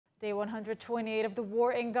Day 128 of the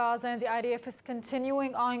war in Gaza, and the IDF is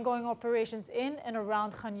continuing ongoing operations in and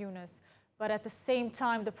around Khan Yunis. But at the same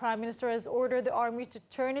time, the Prime Minister has ordered the army to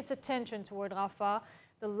turn its attention toward Rafah,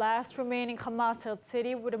 the last remaining Hamas-held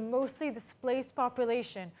city with a mostly displaced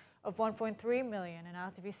population of 1.3 million. And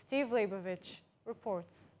ILTV Steve Leibovich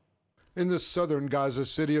reports. In the southern Gaza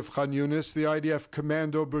city of Khan Yunis, the IDF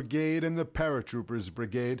Commando Brigade and the Paratroopers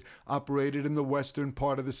Brigade operated in the western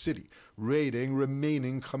part of the city, raiding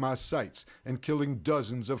remaining Hamas sites and killing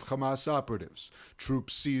dozens of Hamas operatives.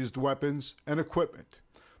 Troops seized weapons and equipment.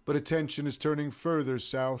 But attention is turning further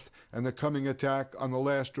south, and the coming attack on the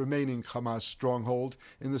last remaining Hamas stronghold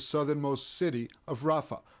in the southernmost city of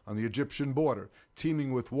Rafah on the Egyptian border,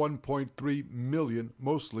 teeming with 1.3 million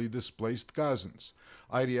mostly displaced Gazans.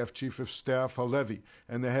 IDF Chief of Staff Halevi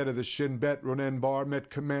and the head of the Shin Bet Ronen Bar met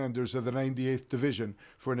commanders of the 98th Division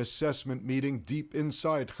for an assessment meeting deep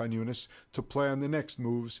inside Khan Yunis to plan the next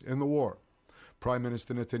moves in the war. Prime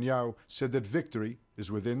Minister Netanyahu said that victory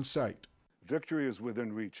is within sight. Victory is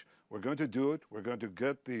within reach. We're going to do it. We're going to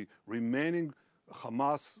get the remaining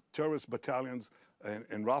Hamas terrorist battalions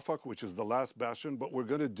in Rafah, which is the last bastion, but we're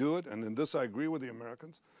going to do it, and in this I agree with the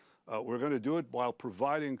Americans, we're going to do it while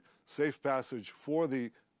providing safe passage for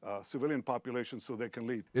the civilian population so they can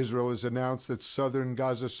leave. Israel has announced that southern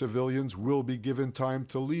Gaza civilians will be given time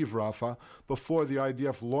to leave Rafah before the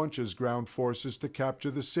IDF launches ground forces to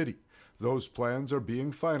capture the city. Those plans are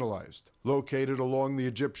being finalized. Located along the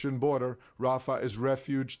Egyptian border, Rafah is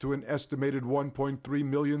refuge to an estimated 1.3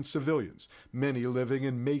 million civilians, many living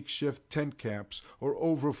in makeshift tent camps or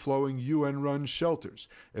overflowing UN-run shelters,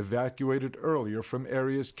 evacuated earlier from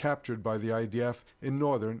areas captured by the IDF in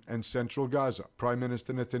northern and central Gaza. Prime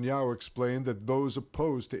Minister Netanyahu explained that those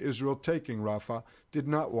opposed to Israel taking Rafah did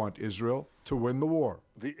not want Israel to win the war.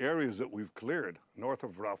 The areas that we've cleared north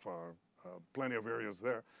of Rafah are plenty of areas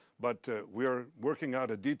there, but we are working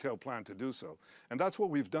out a detailed plan to do so. And that's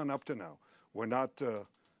what we've done up to now. We're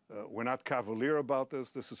not cavalier about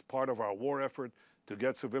this. This is part of our war effort to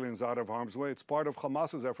get civilians out of harm's way. It's part of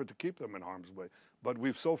Hamas's effort to keep them in harm's way. But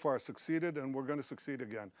we've so far succeeded, and we're going to succeed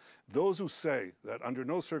again. Those who say that under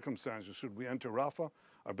no circumstances should we enter Rafah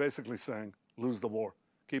are basically saying, lose the war,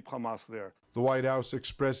 keep Hamas there. The White House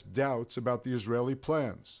expressed doubts about the Israeli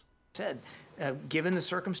plans. Given the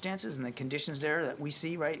circumstances and the conditions there that we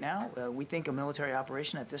see right now, we think a military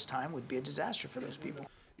operation at this time would be a disaster for those people.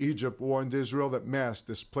 Egypt warned Israel that mass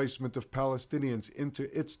displacement of Palestinians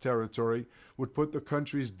into its territory would put the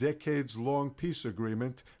country's decades-long peace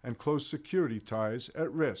agreement and close security ties at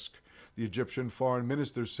risk. The Egyptian foreign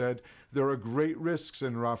minister said there are great risks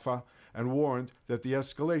in Rafah and warned that the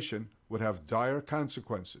escalation would have dire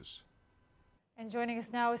consequences. And joining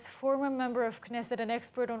us now is former member of Knesset and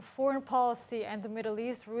expert on foreign policy and the Middle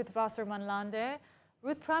East, Ruth Wasserman Lande.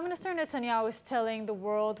 Ruth, Prime Minister Netanyahu is telling the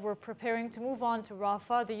world we're preparing to move on to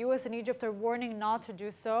Rafah. The U.S. and Egypt are warning not to do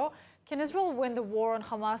so. Can Israel win the war on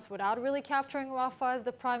Hamas without really capturing Rafah, as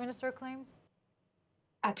the Prime Minister claims?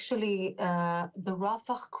 Actually, the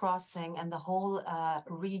Rafah crossing and the whole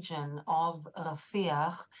region of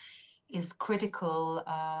Rafah is critical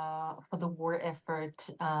for the war effort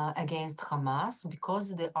against Hamas,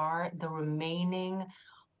 because they are the remaining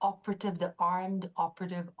operative, the armed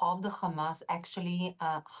operative of the Hamas, actually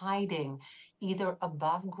hiding either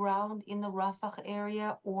above ground in the Rafah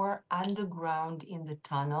area or underground in the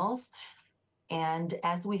tunnels. And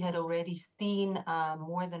as we had already seen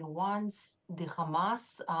more than once, the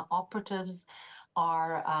Hamas operatives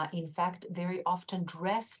are in fact very often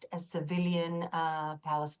dressed as civilian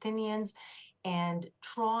Palestinians and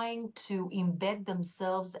trying to embed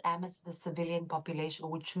themselves amidst the civilian population,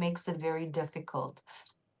 which makes it very difficult.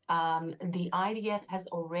 The IDF has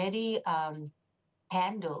already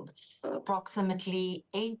handled approximately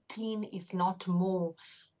 18, if not more,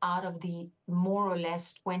 out of the more or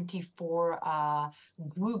less 24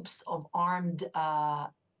 groups of armed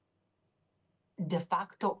de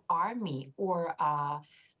facto army or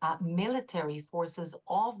military forces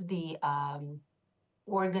of the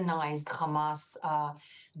organized Hamas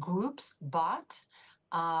groups, but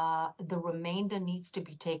the remainder needs to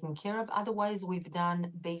be taken care of. Otherwise, we've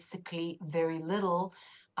done basically very little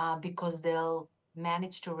because they'll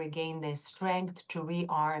manage to regain their strength, to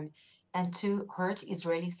rearm, and to hurt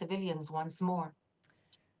Israeli civilians once more.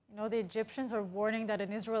 You know, the Egyptians are warning that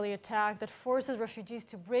an Israeli attack that forces refugees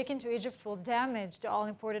to break into Egypt will damage the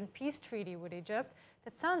all-important peace treaty with Egypt.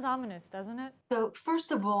 That sounds ominous, doesn't it? So,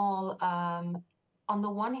 first of all, on the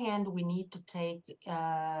one hand, we need to take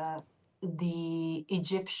the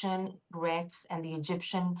Egyptian threats and the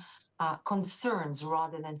Egyptian concerns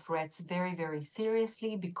rather than threats very, very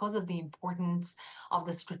seriously because of the importance of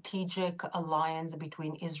the strategic alliance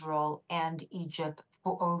between Israel and Egypt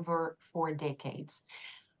for over 4 decades.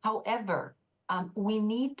 However, we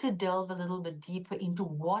need to delve a little bit deeper into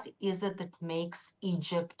what is it that makes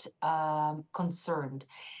Egypt concerned.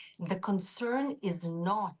 The concern is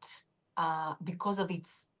not because of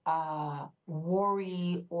its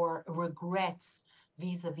worry or regrets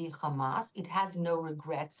vis-a-vis Hamas. It has no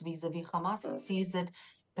regrets vis-a-vis Hamas. It sees it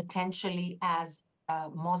potentially as a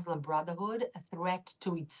Muslim Brotherhood, a threat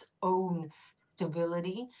to its own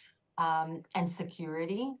stability and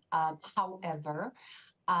security. However,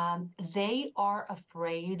 they are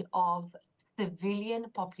afraid of civilian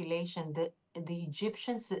population, the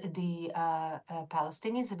Egyptians, the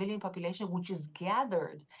Palestinian civilian population, which is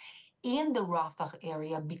gathered in the Rafah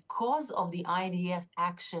area because of the IDF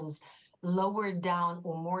actions lower down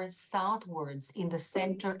or more southwards in the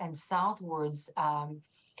center and southwards.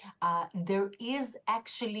 There is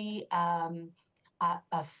actually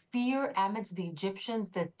a fear amidst the Egyptians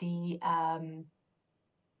that the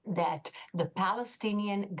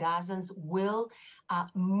Palestinian Gazans will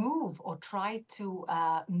move or try to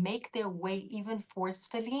make their way even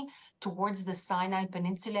forcefully towards the Sinai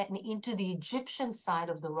Peninsula and into the Egyptian side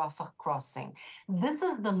of the Rafah crossing. This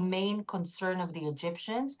is the main concern of the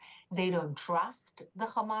Egyptians. They don't trust the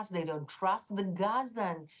Hamas. They don't trust the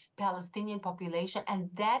Gazan Palestinian population. And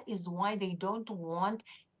that is why they don't want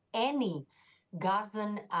any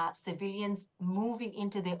Gazan civilians moving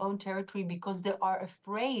into their own territory, because they are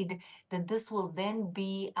afraid that this will then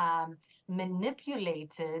be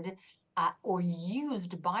manipulated or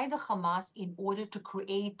used by the Hamas in order to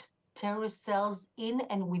create terrorist cells in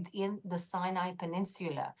and within the Sinai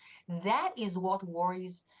Peninsula. That is what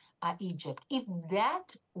worries Egypt. If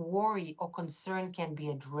that worry or concern can be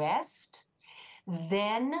addressed,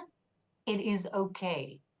 then it is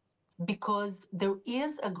okay. Because there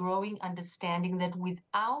is a growing understanding that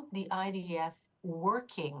without the IDF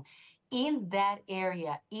working in that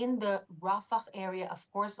area, in the Rafah area, of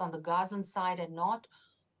course, on the Gazan side and not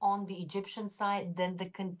on the Egyptian side, then the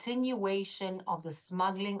continuation of the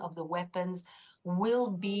smuggling of the weapons will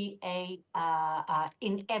be a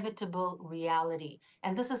inevitable reality.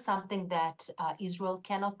 And this is something that Israel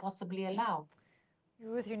cannot possibly allow.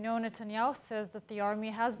 Ruth, you know, Netanyahu says that the army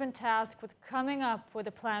has been tasked with coming up with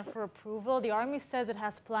a plan for approval. The army says it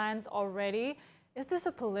has plans already. Is this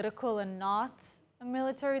a political and not a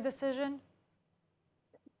military decision?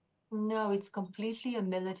 No, it's completely a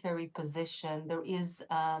military position. There is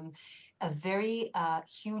a very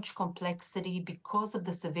huge complexity because of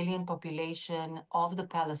the civilian population of the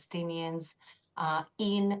Palestinians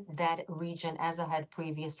in that region, as I had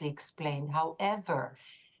previously explained. However,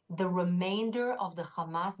 the remainder of the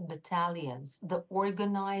Hamas battalions, the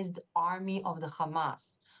organized army of the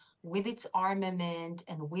Hamas, with its armament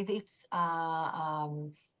and with its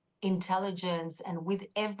intelligence and with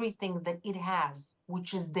everything that it has,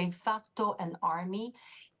 which is de facto an army,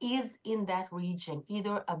 is in that region,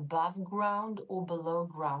 either above ground or below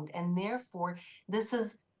ground. And therefore, this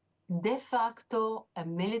is de facto a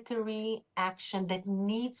military action that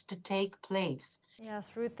needs to take place.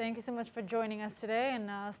 Yes, Ruth, thank you so much for joining us today,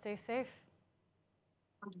 and stay safe.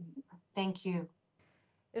 Thank you.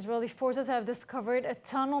 Israeli forces have discovered a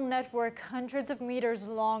tunnel network hundreds of meters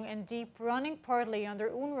long and deep, running partly under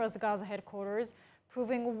UNRWA's Gaza headquarters,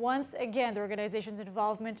 proving once again the organization's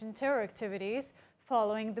involvement in terror activities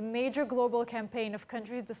following the major global campaign of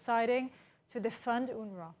countries deciding to defund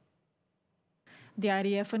UNRWA. The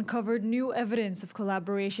IDF uncovered new evidence of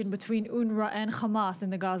collaboration between UNRWA and Hamas in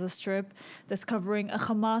the Gaza Strip, discovering a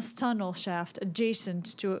Hamas tunnel shaft adjacent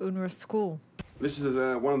to a UNRWA school. This is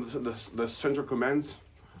one of the central commands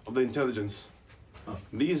of the intelligence.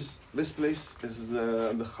 This place is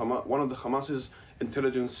one of the Hamas's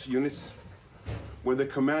intelligence units, where they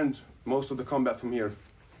command most of the combat from here,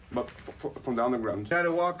 but from the underground. They had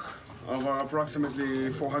a walk of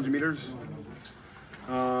approximately 400 meters.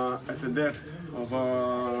 At the depth of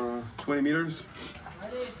 20 meters,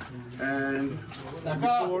 and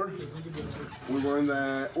before we were in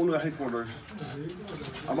the UNRWA headquarters,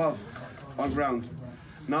 above, on ground.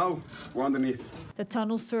 Now we're underneath. The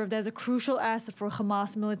tunnel served as a crucial asset for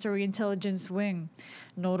Hamas military intelligence wing.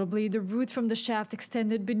 Notably, the route from the shaft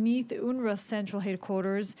extended beneath UNRWA's central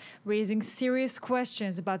headquarters, raising serious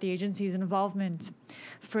questions about the agency's involvement.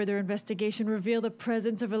 Further investigation revealed the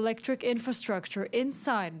presence of electric infrastructure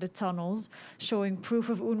inside the tunnels, showing proof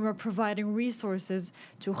of UNRWA providing resources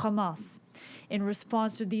to Hamas. In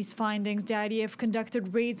response to these findings, the IDF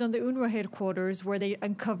conducted raids on the UNRWA headquarters, where they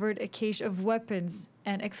uncovered a cache of weapons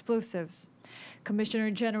and explosives.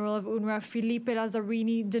 Commissioner General of UNRWA Filipe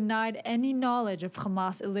Lazzarini denied any knowledge of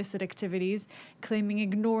Hamas illicit activities, claiming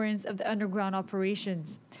ignorance of the underground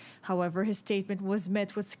operations. However, his statement was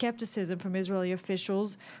met with skepticism from Israeli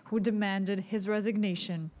officials who demanded his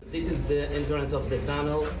resignation. This is the entrance of the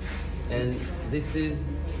tunnel, and this is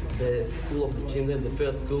the school of the children, the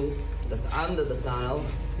first school that under the tunnel.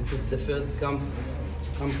 This is the first compound,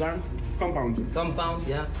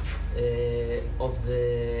 yeah, of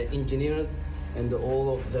the engineers and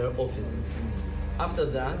all of their offices. After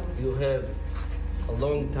that, you have a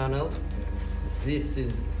long tunnel. This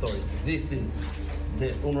is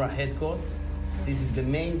the UNRWA headquarters. This is the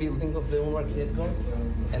main building of the UNRWA headquarters,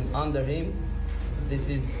 and under him, this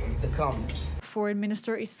is the camps. Foreign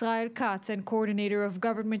Minister Israel Katz and coordinator of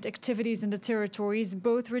government activities in the territories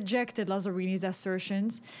both rejected Lazzarini's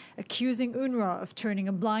assertions, accusing UNRWA of turning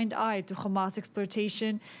a blind eye to Hamas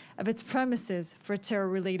exploitation of its premises for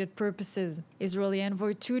terror-related purposes. Israeli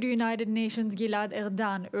envoy to the United Nations Gilad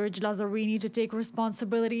Erdan urged Lazzarini to take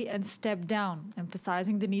responsibility and step down,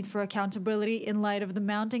 emphasizing the need for accountability in light of the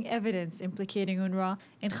mounting evidence implicating UNRWA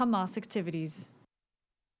in Hamas activities.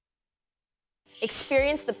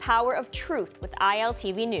 Experience the power of truth with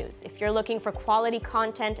ILTV News. If you're looking for quality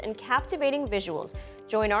content and captivating visuals,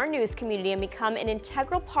 join our news community and become an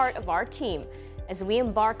integral part of our team as we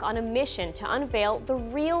embark on a mission to unveil the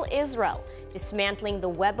real Israel, dismantling the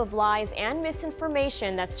web of lies and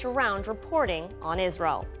misinformation that surround reporting on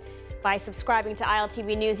Israel. By subscribing to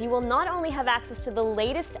ILTV News, you will not only have access to the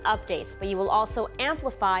latest updates, but you will also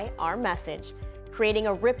amplify our message, creating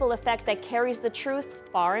a ripple effect that carries the truth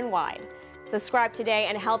far and wide. Subscribe today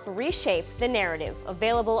and help reshape the narrative.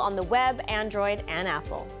 Available on the web, Android, and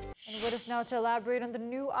Apple. And with us now to elaborate on the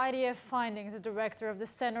new IDF findings, the director of the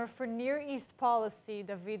Center for Near East Policy,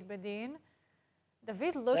 David Bedin.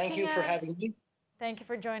 David, Thank you for having me. Thank you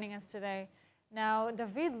for joining us today. Now,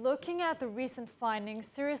 David, looking at the recent findings,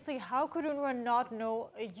 seriously, how could UNRWA not know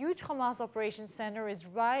a huge Hamas operations center is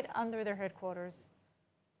right under their headquarters?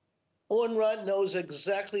 UNRWA knows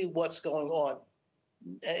exactly what's going on.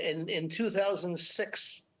 In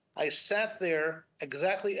 2006, I sat there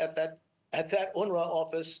exactly at that UNRWA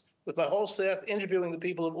office with my whole staff interviewing the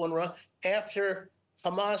people of UNRWA after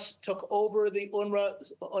Hamas took over the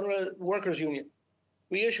UNRWA Workers Union.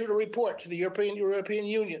 We issued a report to the European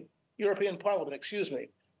Parliament,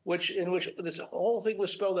 in which this whole thing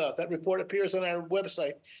was spelled out. That report appears on our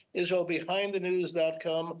website,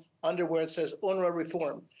 IsraelBehindTheNews.com, under where it says UNRWA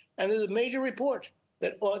reform. And there's a major report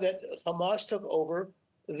that Hamas took over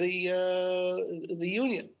the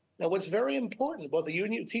union. Now, what's very important, both the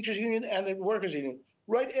union, teachers union and the workers union,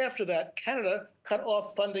 right after that, Canada cut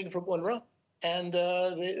off funding from UNRWA, and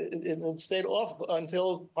it stayed off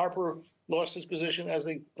until Harper lost his position as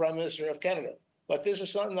the Prime Minister of Canada. But this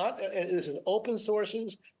is this is open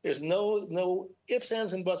sources. There's no ifs,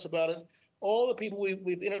 ands, and buts about it. All the people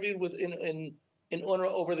we've interviewed with in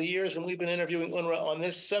UNRWA over the years, and we've been interviewing UNRWA on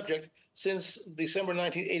this subject since December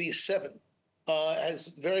 1987, is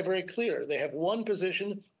very, very clear. They have one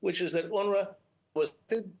position, which is that UNRWA was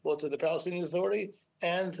both to the Palestinian Authority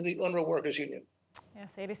and to the UNRWA Workers Union.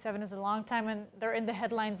 Yes, 87 is a long time, and they're in the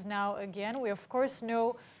headlines now again. We, of course,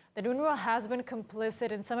 know that UNRWA has been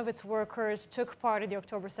complicit and some of its workers took part in the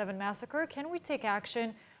October 7 massacre. Can we take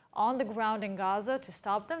action on the ground in Gaza to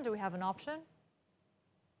stop them? Do we have an option?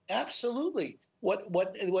 Absolutely.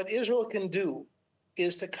 What Israel can do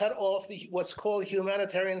is to cut off what's called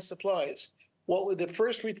humanitarian supplies. The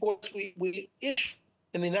first reports we issued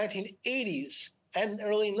in the 1980s and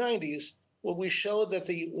early 90s, where we showed that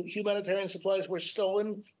the humanitarian supplies were sold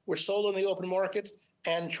in the open market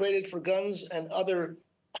and traded for guns and other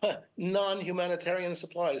non-humanitarian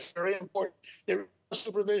supplies. Very important. There is no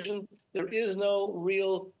supervision. There is no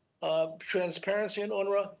real transparency in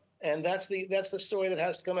UNRWA. And that's the story that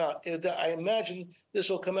has to come out. I imagine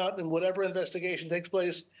this will come out in whatever investigation takes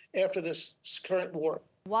place after this current war.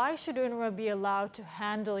 Why should UNRWA be allowed to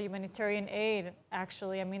handle humanitarian aid,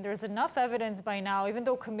 actually? I mean, there's enough evidence by now, even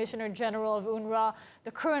though Commissioner General of UNRWA,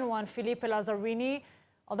 the current one, Filipe Lazzarini,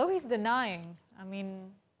 although he's denying, I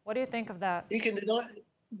mean, what do you think of that?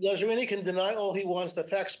 Lazzarini can deny all he wants. The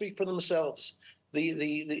facts speak for themselves.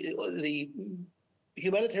 The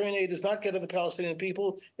humanitarian aid does not get to the Palestinian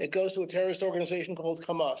people. It goes to a terrorist organization called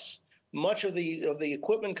Hamas. Much of the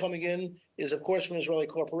equipment coming in is, of course, from Israeli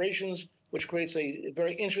corporations, which creates a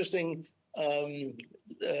very interesting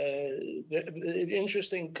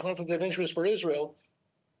conflict of interest for Israel.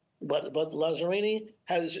 But Lazzarini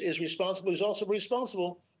is responsible. He's also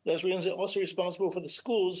responsible. Lazzarini is also responsible for the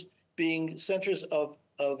schools being centers of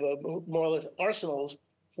more or less arsenals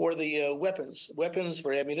for the weapons,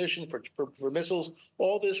 for ammunition, for missiles.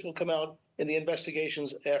 All this will come out in the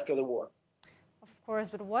investigations after the war. Of course,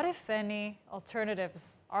 but what, if any,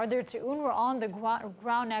 alternatives are there to UNRWA on the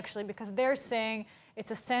ground, actually? Because they're saying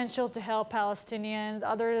it's essential to help Palestinians.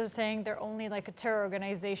 Others are saying they're only like a terror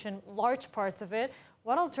organization, large parts of it.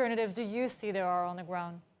 What alternatives do you see there are on the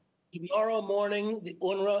ground? Tomorrow morning, the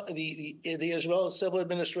UNRWA, the Israeli civil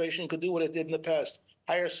administration could do what it did in the past.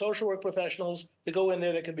 Hire social work professionals to go in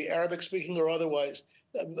there that could be Arabic speaking or otherwise.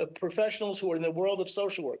 Professionals who are in the world of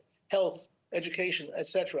social work, health, education,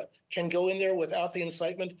 etc., can go in there without the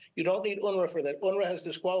incitement. You don't need UNRWA for that. UNRWA has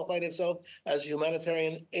disqualified itself as a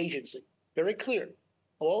humanitarian agency. Very clear.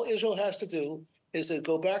 All Israel has to do is to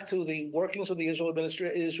go back to the workings of the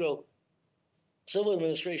Israel civil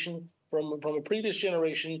administration from a previous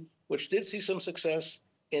generation, which did see some success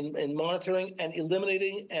in monitoring and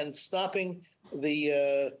eliminating and stopping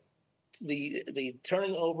the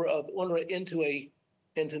turning over of UNRWA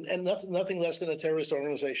into nothing less than a terrorist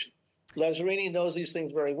organization. Lazzarini knows these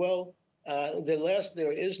things very well.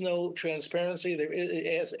 There is no transparency. There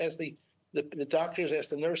is, as the doctors, as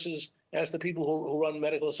the nurses, as the people who run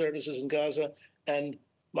medical services in Gaza. And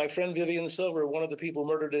my friend Vivian Silver, one of the people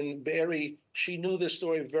murdered in Be'eri, she knew this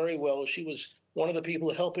story very well. She was one of the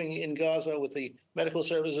people helping in Gaza with the medical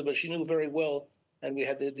services, but she knew very well. And we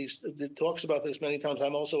had the talks about this many times.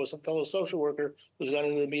 I'm also a fellow social worker who's gone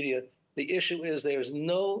into the media. The issue is there's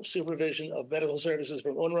no supervision of medical services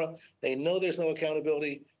from UNRWA. They know there's no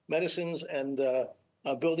accountability. Medicines and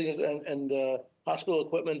building and hospital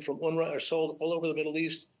equipment from UNRWA are sold all over the Middle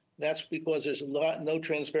East. That's because there's no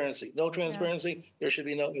transparency. No transparency, yes. There should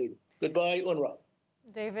be no aid. Goodbye, UNRWA.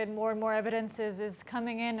 David, more and more evidence is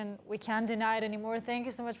coming in, and we can't deny it anymore. Thank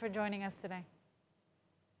you so much for joining us today.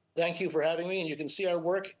 Thank you for having me, and you can see our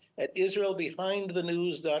work at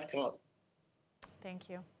IsraelBehindTheNews.com. Thank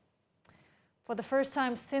you. For the first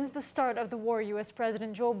time since the start of the war, U.S.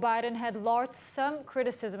 President Joe Biden had launched some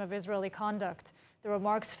criticism of Israeli conduct. The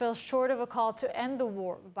remarks fell short of a call to end the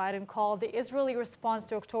war. Biden called the Israeli response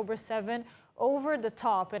to October 7 over the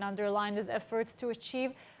top and underlined his efforts to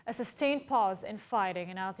achieve a sustained pause in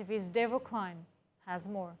fighting. And ILTV's Devo Klein has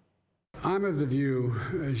more. I'm of the view,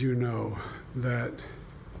 as you know, that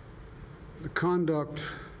the conduct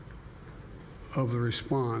of the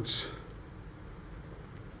response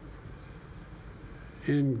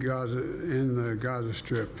in Gaza, in the Gaza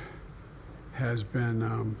Strip, has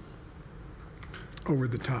been over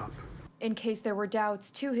the top. In case there were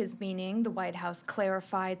doubts to his meaning, the White House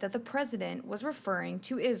clarified that the president was referring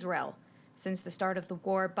to Israel. Since the start of the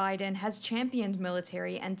war, Biden has championed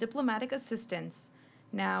military and diplomatic assistance.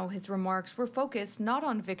 Now, his remarks were focused not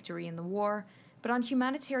on victory in the war, but on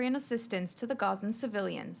humanitarian assistance to the Gazan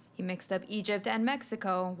civilians. He mixed up Egypt and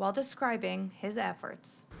Mexico while describing his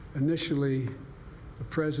efforts. Initially, the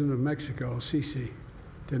president of Mexico, Sisi,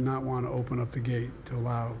 did not want to open up the gate to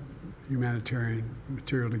allow humanitarian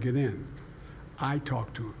material to get in. I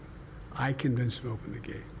talked to him. I convinced him to open the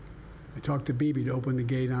gate. I talked to Bibi to open the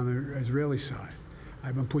gate on the Israeli side.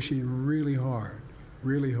 I've been pushing really hard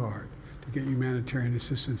to get humanitarian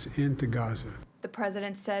assistance into Gaza. The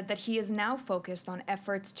president said that he is now focused on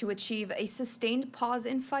efforts to achieve a sustained pause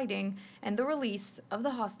in fighting and the release of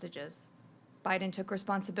the hostages. Biden took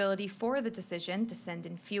responsibility for the decision to send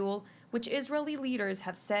in fuel, which Israeli leaders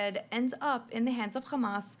have said ends up in the hands of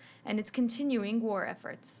Hamas and its continuing war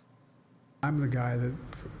efforts. I'm the guy that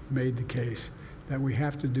made the case that we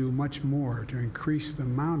have to do much more to increase the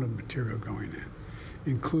amount of material going in,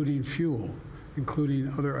 including fuel,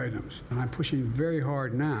 including other items. And I'm pushing very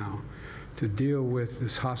hard now to deal with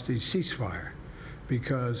this hostage ceasefire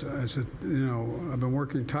because, as I've been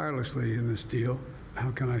working tirelessly in this deal. How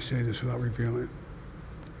can I say this without revealing it?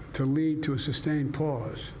 To lead to a sustained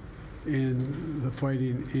pause in the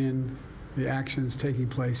fighting, in the actions taking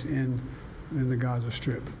place in the Gaza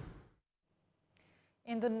Strip.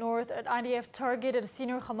 In the north, an IDF targeted a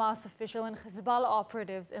senior Hamas official and Hezbollah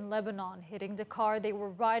operatives in Lebanon, hitting the car they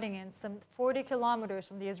were riding in some 40 kilometers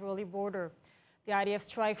from the Israeli border. The IDF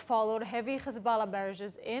strike followed heavy Hezbollah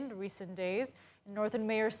barrages in recent days. Northern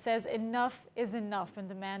mayor says enough is enough and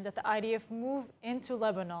demand that the IDF move into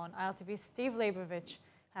Lebanon. ILTV's Steve Leibovich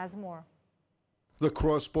has more. The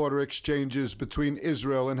cross-border exchanges between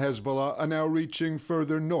Israel and Hezbollah are now reaching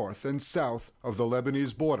further north and south of the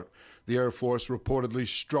Lebanese border. The Air Force reportedly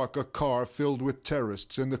struck a car filled with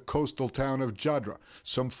terrorists in the coastal town of Jadra,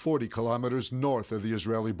 some 40 kilometers north of the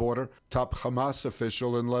Israeli border. Top Hamas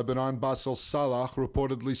official in Lebanon, Bassel Salah,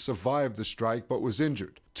 reportedly survived the strike but was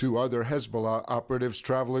injured. 2 other Hezbollah operatives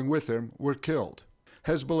traveling with him were killed.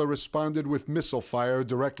 Hezbollah responded with missile fire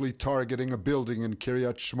directly targeting a building in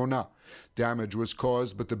Kiryat Shmona. Damage was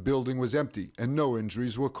caused, but the building was empty and no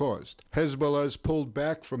injuries were caused. Hezbollah has pulled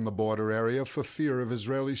back from the border area for fear of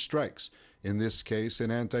Israeli strikes. In this case, an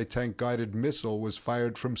anti-tank guided missile was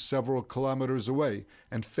fired from several kilometers away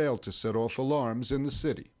and failed to set off alarms in the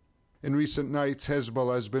city. In recent nights,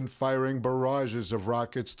 Hezbollah has been firing barrages of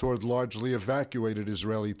rockets toward largely evacuated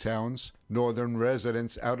Israeli towns. Northern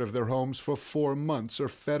residents out of their homes for 4 months are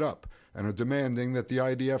fed up and are demanding that the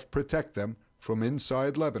IDF protect them from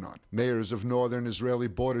inside Lebanon. Mayors of northern Israeli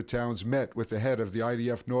border towns met with the head of the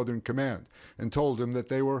IDF Northern Command and told him that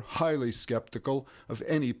they were highly skeptical of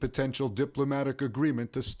any potential diplomatic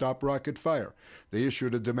agreement to stop rocket fire. They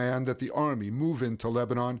issued a demand that the army move into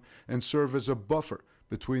Lebanon and serve as a buffer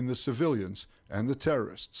between the civilians and the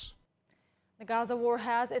terrorists. The Gaza war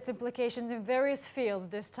has its implications in various fields.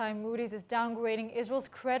 This time, Moody's is downgrading Israel's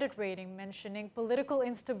credit rating, mentioning political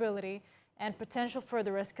instability and potential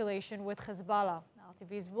further escalation with Hezbollah.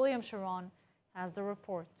 ILTV's William Sharon has the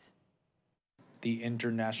report. The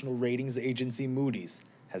international ratings agency Moody's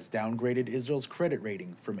has downgraded Israel's credit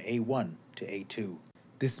rating from A1 to A2.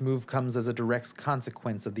 This move comes as a direct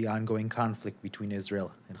consequence of the ongoing conflict between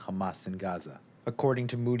Israel and Hamas in Gaza. According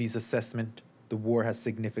to Moody's assessment, the war has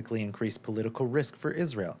significantly increased political risk for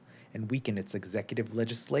Israel and weakened its executive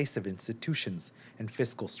legislative institutions and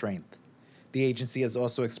fiscal strength. The agency has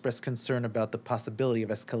also expressed concern about the possibility of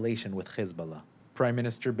escalation with Hezbollah. Prime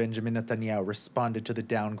Minister Benjamin Netanyahu responded to the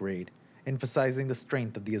downgrade, emphasizing the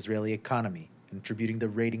strength of the Israeli economy and attributing the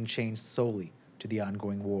rating change solely to the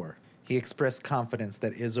ongoing war. He expressed confidence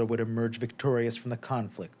that Israel would emerge victorious from the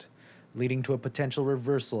conflict, leading to a potential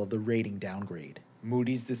reversal of the rating downgrade.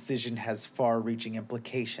 Moody's decision has far-reaching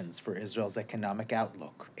implications for Israel's economic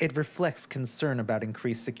outlook. It reflects concern about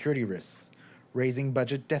increased security risks, raising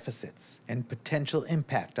budget deficits, and potential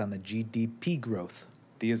impact on the GDP growth.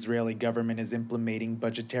 The Israeli government is implementing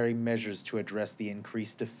budgetary measures to address the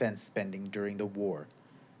increased defense spending during the war.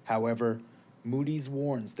 However, Moody's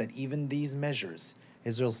warns that even these measures,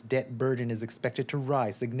 Israel's debt burden is expected to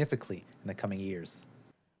rise significantly in the coming years.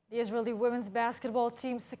 The Israeli women's basketball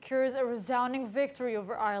team secures a resounding victory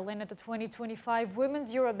over Ireland at the 2025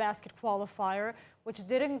 Women's Eurobasket qualifier, which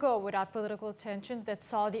didn't go without political tensions that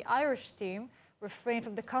saw the Irish team refrain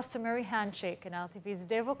from the customary handshake. And ILTV's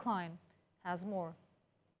Devo Klein has more.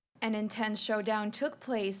 An intense showdown took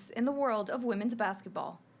place in the world of women's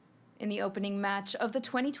basketball. In the opening match of the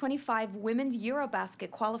 2025 Women's Eurobasket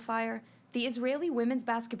qualifier, the Israeli women's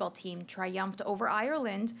basketball team triumphed over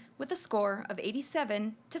Ireland with a score of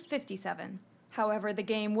 87-57. However, the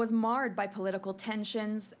game was marred by political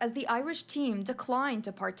tensions as the Irish team declined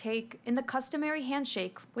to partake in the customary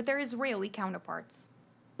handshake with their Israeli counterparts.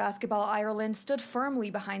 Basketball Ireland stood firmly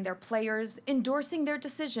behind their players, endorsing their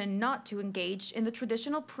decision not to engage in the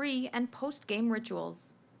traditional pre- and post-game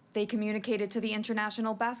rituals. They communicated to the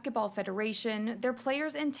International Basketball Federation their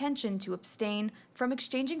players' intention to abstain from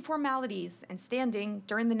exchanging formalities and standing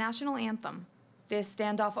during the national anthem. This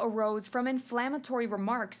standoff arose from inflammatory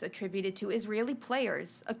remarks attributed to Israeli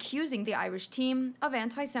players, accusing the Irish team of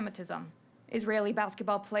anti-Semitism. Israeli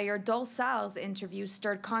basketball player Dol Sal's interview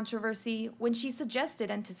stirred controversy when she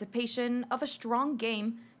suggested anticipation of a strong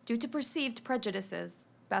game due to perceived prejudices.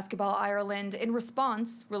 Basketball Ireland, in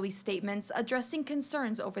response, released statements addressing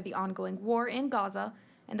concerns over the ongoing war in Gaza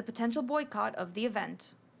and the potential boycott of the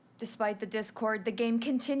event. Despite the discord, the game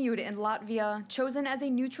continued in Latvia, chosen as a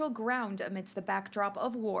neutral ground amidst the backdrop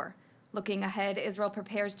of war. Looking ahead, Israel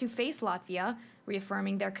prepares to face Latvia,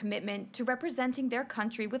 reaffirming their commitment to representing their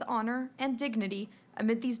country with honor and dignity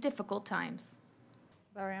amid these difficult times.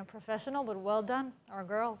 Very unprofessional, but well done, our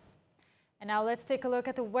girls. And now let's take a look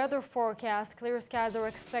at the weather forecast. Clear skies are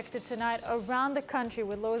expected tonight around the country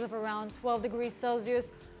with lows of around 12 degrees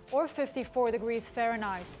Celsius or 54 degrees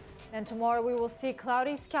Fahrenheit. Then tomorrow we will see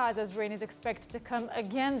cloudy skies as rain is expected to come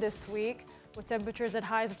again this week with temperatures at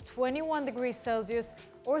highs of 21 degrees Celsius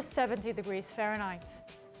or 70 degrees Fahrenheit.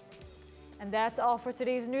 And that's all for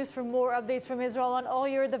today's news. For more updates from Israel on all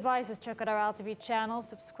your devices, check out our ILTV channel,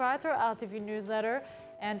 subscribe to our ILTV newsletter,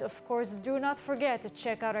 and of course, do not forget to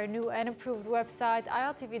check out our new and improved website,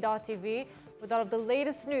 ILTV.tv, with all of the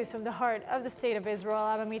latest news from the heart of the State of Israel.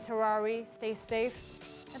 I'm Amit Harari. Stay safe,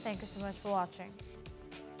 and thank you so much for watching.